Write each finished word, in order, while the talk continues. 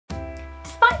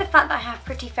Despite the fact that I have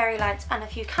pretty fairy lights and a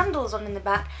few candles on in the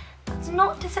back, that's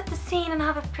not to set the scene and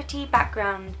have a pretty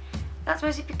background. That's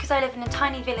mostly because I live in a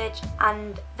tiny village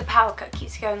and the power cut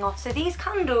keeps going off, so these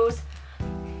candles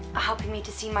are helping me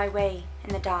to see my way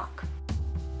in the dark.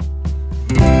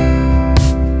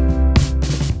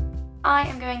 I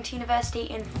am going to university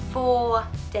in 4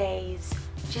 days,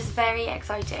 which is very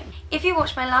exciting. If you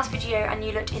watched my last video and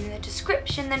you looked in the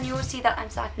description, then you will see that I'm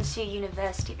starting to do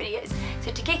university videos.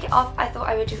 So to kick it off, I thought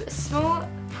I would do a small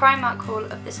Primark haul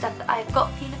of the stuff that I've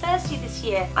got for university this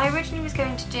year. I originally was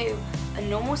going to do a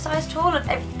normal sized haul of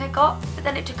everything I got, but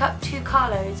then it took up 2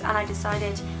 carloads and I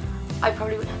decided I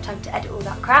probably wouldn't have time to edit all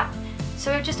that crap.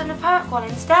 So I've just done a Primark one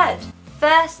instead.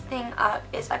 First thing up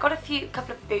is I got a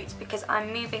couple of boots because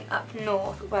I'm moving up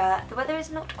north where the weather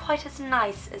is not quite as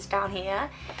nice as down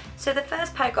here. So the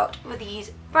first pair I got were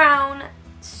these brown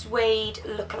suede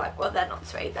lookalike, well they're not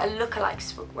suede, they're lookalike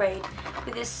suede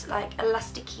with this like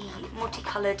elasticy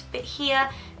multicoloured bit here,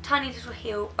 tiny little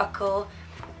heel buckle,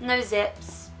 no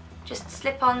zips, just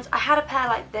slip-ons. I had a pair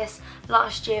like this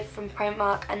last year from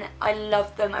Primark and I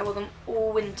loved them. I wore them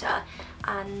all winter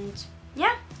and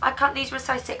yeah, these were a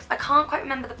size 6. I can't quite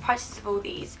remember the prices of all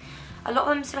these. A lot of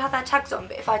them still have their tags on,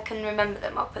 but if I can remember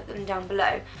them, I'll put them down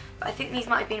below. But I think these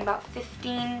might have been about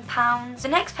 £15. The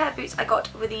next pair of boots I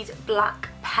got were these black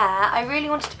pair. I really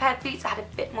wanted a pair of boots that had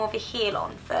a bit more of a heel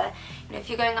on for, you know, if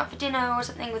you're going out for dinner or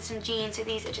something with some jeans. So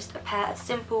these are just a pair of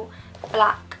simple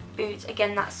black boots.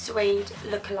 Again, that suede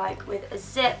lookalike with a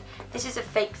zip. This is a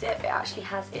fake zip. It actually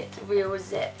has its real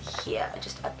zip here,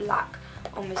 just a black,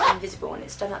 almost invisible, and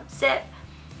it's done up zip.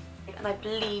 And I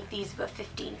believe these were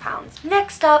 £15.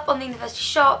 Next up on the university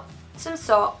shop, some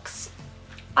socks.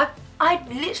 I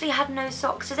literally had no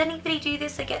socks. Does anybody do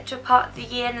this? They get to a part of the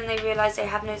year and then they realise they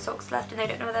have no socks left and they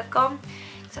don't know where they've gone?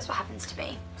 Because that's what happens to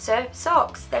me. So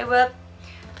socks, they were,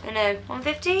 I don't know,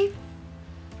 £1.50?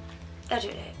 I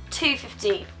don't know,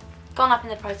 £2.50. Gone up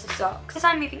in the price of socks. Because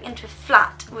I'm moving into a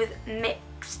flat with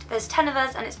mixed, there's 10 of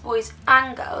us and it's boys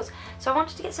and girls. So I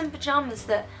wanted to get some pyjamas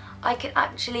that I could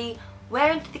actually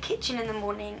wear into the kitchen in the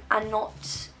morning and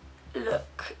not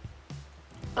look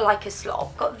like a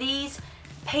slob. Got these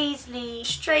paisley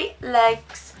straight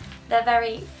legs. They're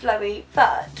very flowy,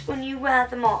 but when you wear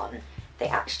them on, they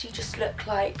actually just look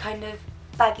like kind of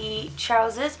baggy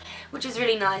trousers, which is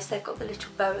really nice. They've got the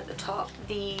little bow at the top.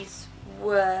 These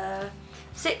were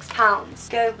 £6.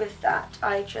 Go with that,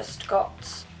 I just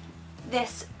got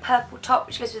this purple top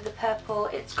which goes with the purple.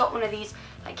 It's got one of these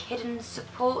like hidden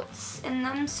supports in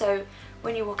them, so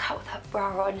when you walk out with her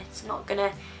bra on it's not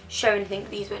gonna show anything.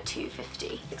 These were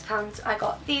 £2.50. £6. I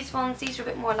got these ones. These are a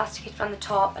bit more elasticated around the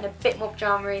top and a bit more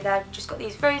pyjamery. They've just got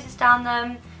these roses down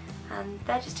them and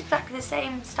they're just exactly the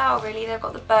same style really. They've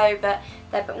got the bow but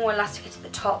they're a bit more elasticated at the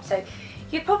top, so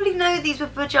you'd probably know these were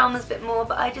pyjamas a bit more,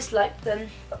 but I just liked them.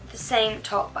 Got the same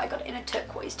top, but I got it in a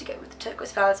turquoise to go with the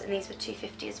turquoise flowers, and these were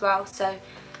 £2.50 as well. So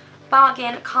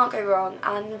bargain, can't go wrong,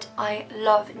 and I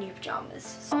love new pyjamas.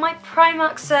 So my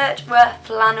Primark search were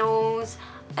flannels.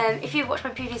 If you've watched my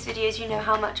previous videos, you know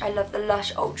how much I love the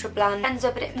Lush Ultra Blend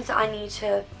cleanser, but it means that I need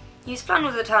to use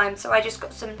flannel all the time, so I just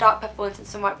got some dark purple ones and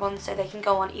some white ones so they can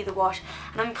go on either wash.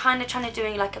 And I'm kind of trying to do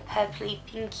like a purpley,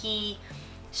 pinky,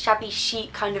 shabby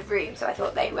chic kind of room, so I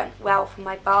thought they went well for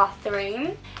my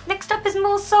bathroom. Next up is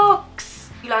more socks.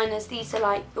 Liners, these are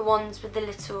like the ones with the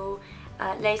little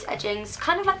lace edgings,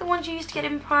 kind of like the ones you used to get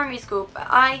in primary school, but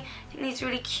I think these are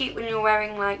really cute when you're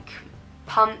wearing like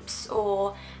pumps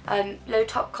or low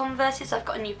top Converses. I've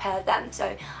got a new pair of them,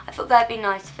 so I thought they'd be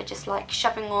nice for just like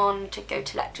shoving on to go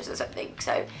to lectures or something,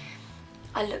 so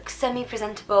I look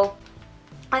semi-presentable.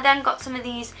 I then got some of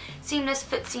these seamless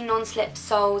footsie non-slip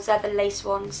soles. They're the lace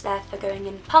ones, they're for going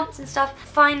in pumps and stuff.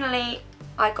 Finally,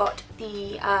 I got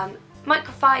the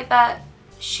microfiber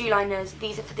shoe liners.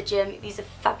 These are for the gym. These are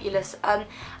fabulous. A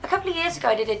couple of years ago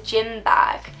I did a gym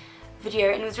bag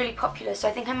video and it was really popular, so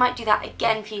I think I might do that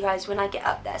again for you guys when I get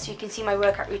up there so you can see my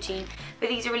workout routine. But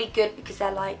these are really good because they're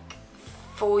like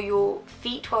for your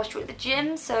feet whilst you're at the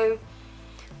gym, so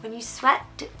when you sweat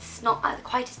it's not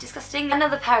quite as disgusting.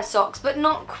 Another pair of socks, but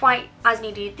not quite as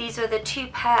needed. These are the 2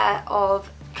 pair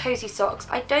of cozy socks.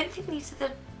 I don't think these are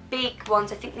the big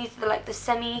ones. I think these are like the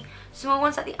semi-small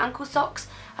ones, like the ankle socks.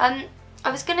 I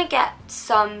was gonna get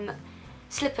some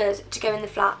slippers to go in the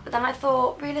flat, but then I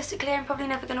thought realistically I'm probably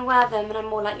never going to wear them and I'm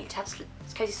more likely to have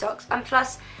cozy socks, and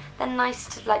plus they're nice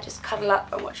to like just cuddle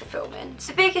up and watch a film in.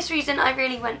 So the biggest reason I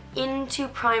really went into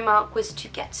Primark was to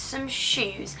get some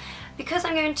shoes. Because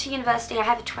I'm going to university, I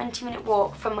have a 20-minute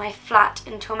walk from my flat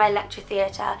into my lecture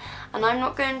theatre, and I'm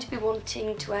not going to be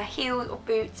wanting to wear heels or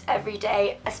boots every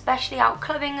day, especially out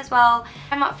clubbing as well.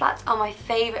 Primark flats are my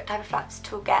favourite type of flats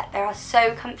to get. They are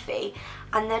so comfy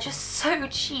and they're just so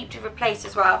cheap to replace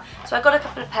as well. So I got a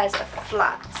couple of pairs of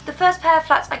flats. The first pair of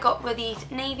flats I got were these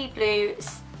navy blue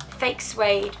fake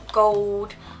suede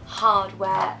gold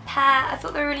hardware pair. I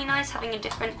thought they were really nice having a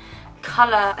different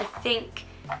colour. I think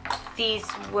these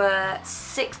were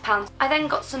 £6. I then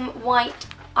got some white,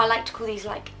 I like to call these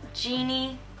like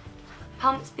genie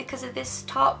pumps because of this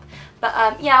top,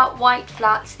 but yeah, white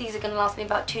flats. These are going to last me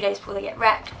about 2 days before they get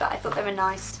wrecked, but I thought they were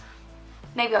nice.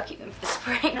 Maybe I'll keep them for the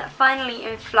spring. Finally,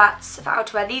 in flats for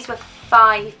outerwear, these were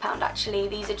 £5 actually.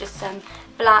 These are just some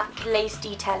black lace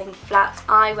detailing flats.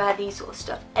 I wear these sort of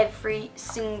stuff every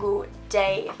single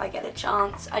day if I get a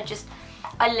chance.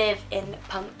 I live in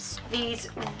pumps. These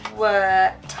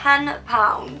were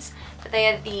 £10, but they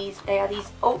are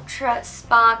these ultra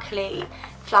sparkly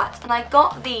flats, and I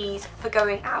got these for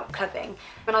going out clubbing.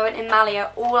 When I went in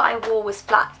Malia, all I wore was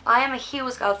flats. I am a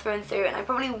heels girl through and through, and I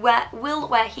probably will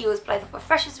wear heels, but I thought for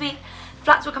Freshers Week,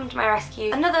 flats will come to my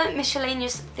rescue. Another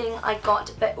miscellaneous thing I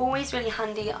got, but always really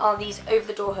handy, are these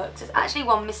over-the-door hooks. There's actually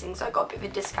one missing, so I got a bit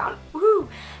of a discount. Woohoo!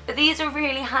 But these are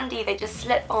really handy. They just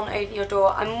slip on over your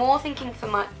door. I'm more thinking for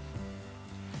my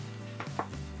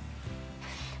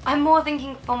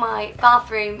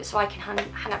bathroom, so I can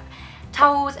hang up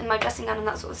towels and my dressing gown and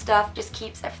that sort of stuff. Just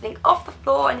keeps everything off the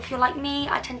floor, and if you're like me,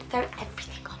 I tend to throw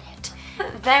everything on it.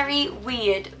 Very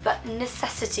weird but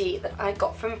necessity that I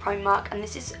got from Primark, and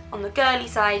this is on the girly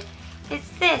side, is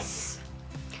this.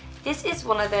 This is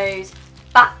one of those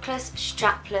backless,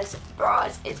 strapless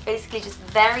bras. It's basically just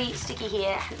very sticky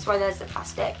here, hence why there's the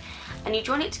plastic, and you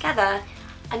join it together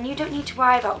and you don't need to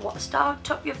worry about what style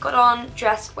top you've got on,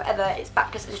 dress, whatever. It's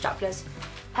backless and strapless.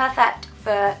 Perfect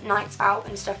for nights out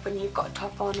and stuff when you've got a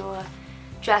top on or a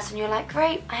dress and you're like,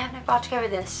 great, I have no bra to go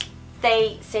with this.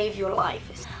 They save your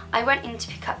life. I went in to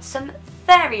pick up some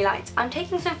fairy lights. I'm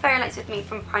taking some fairy lights with me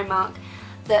from Primark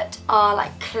that are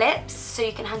like clips so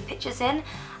you can hang pictures in,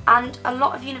 and a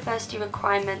lot of university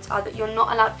requirements are that you're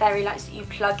not allowed fairy lights that you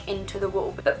plug into the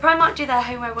wall. But Primark do their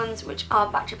homeware ones which are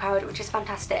battery powered, which is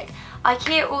fantastic.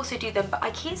 IKEA also do them, but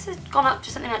IKEA's has gone up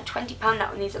to something like £20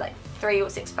 now, and these are like £3 or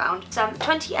 £6. Some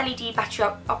 20 LED battery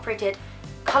operated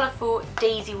colourful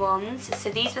daisy ones, so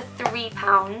these were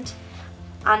 £3.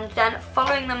 And then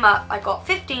following them up, I got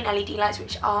 15 LED lights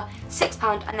which are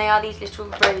 £6, and they are these little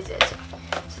roses.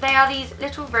 So they are these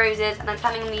little roses, and I'm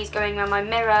planning on these going around my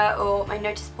mirror or my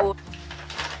notice board.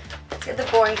 Let's get the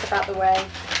boring stuff out of the way.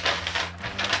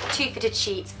 2 fitted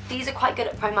sheets. These are quite good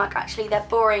at Primark actually. They're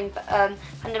boring but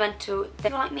fundamental. If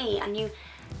you're like me and you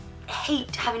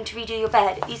hate having to redo your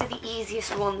bed, these are the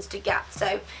easiest ones to get.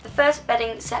 So the first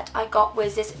bedding set I got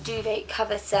was this duvet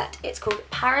cover set. It's called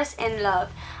Paris in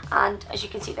Love, and as you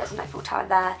can see there's an Eiffel Tower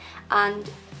there, and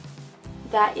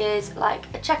there is like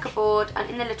a checkerboard, and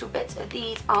in the little bits of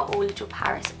these are all little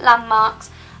Paris landmarks,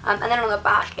 and then on the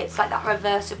back it's like that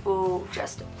reversible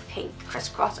just pink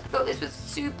crisscross. I thought this was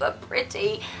super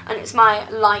pretty, and it's my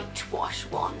light wash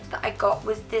one that I got.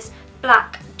 Was this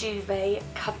black duvet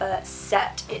cover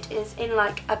set. It is in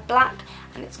like a black,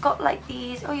 and it's got like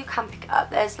these, oh you can pick it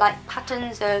up, there's like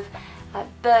patterns of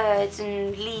birds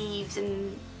and leaves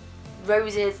and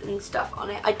roses and stuff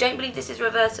on it. I don't believe this is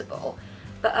reversible,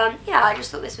 but yeah, I just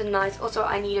thought this was nice. Also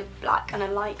I need a black and a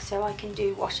light so I can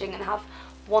do washing and have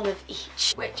one of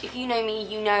each, which if you know me,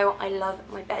 you know I love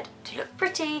my bed to look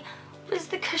pretty. Was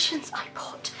the cushions I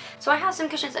bought. So I have some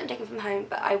cushions that I'm taking from home,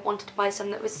 but I wanted to buy some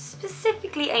that was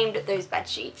specifically aimed at those bed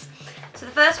sheets. So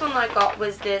the first one I got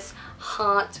was this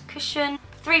heart cushion,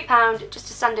 £3, just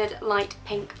a standard light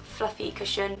pink fluffy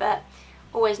cushion, but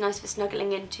always nice for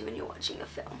snuggling into when you're watching a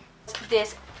film.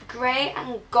 This grey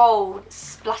and gold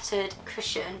splattered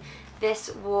cushion,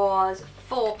 this was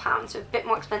 £4, so a bit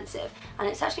more expensive, and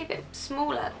it's actually a bit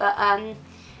smaller, but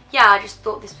yeah, I just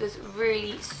thought this was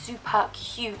really super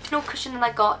cute. The cushion that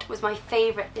I got was my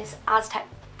favourite, this Aztec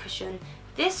cushion.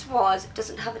 This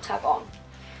doesn't have a tag on,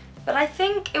 but I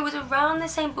think it was around the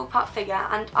same ballpark figure,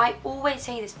 and I always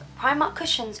say this, but Primark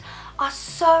cushions are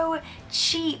so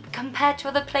cheap compared to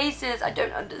other places. I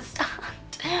don't understand.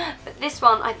 But this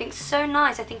one I think is so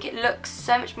nice. I think it looks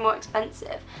so much more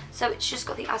expensive. So it's just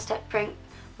got the Aztec print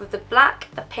with the black,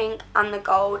 the pink and the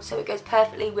gold, so it goes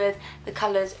perfectly with the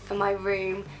colours for my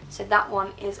room, so that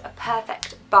one is a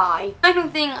perfect buy. The final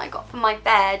thing I got for my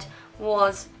bed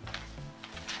was,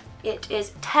 it is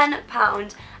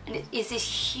 £10, and it is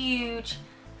this huge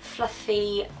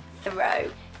fluffy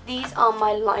throw. These are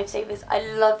my lifesavers. I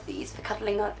love these for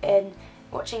cuddling up in.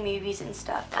 watching movies and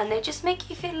stuff, and they just make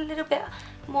you feel a little bit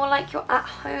more like you're at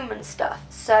home and stuff.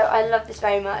 So I love this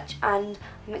very much, and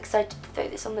I'm excited to throw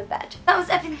this on the bed. That was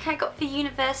everything I got for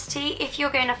university. If you're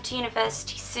going off to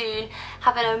university soon,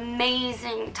 have an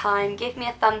amazing time. Give me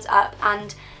a thumbs up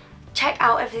and check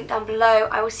out everything down below.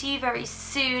 I will see you very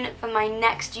soon for my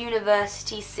next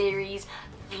university series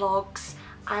vlogs,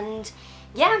 and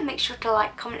yeah, make sure to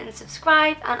like, comment and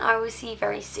subscribe, and I will see you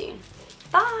very soon.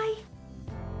 Bye!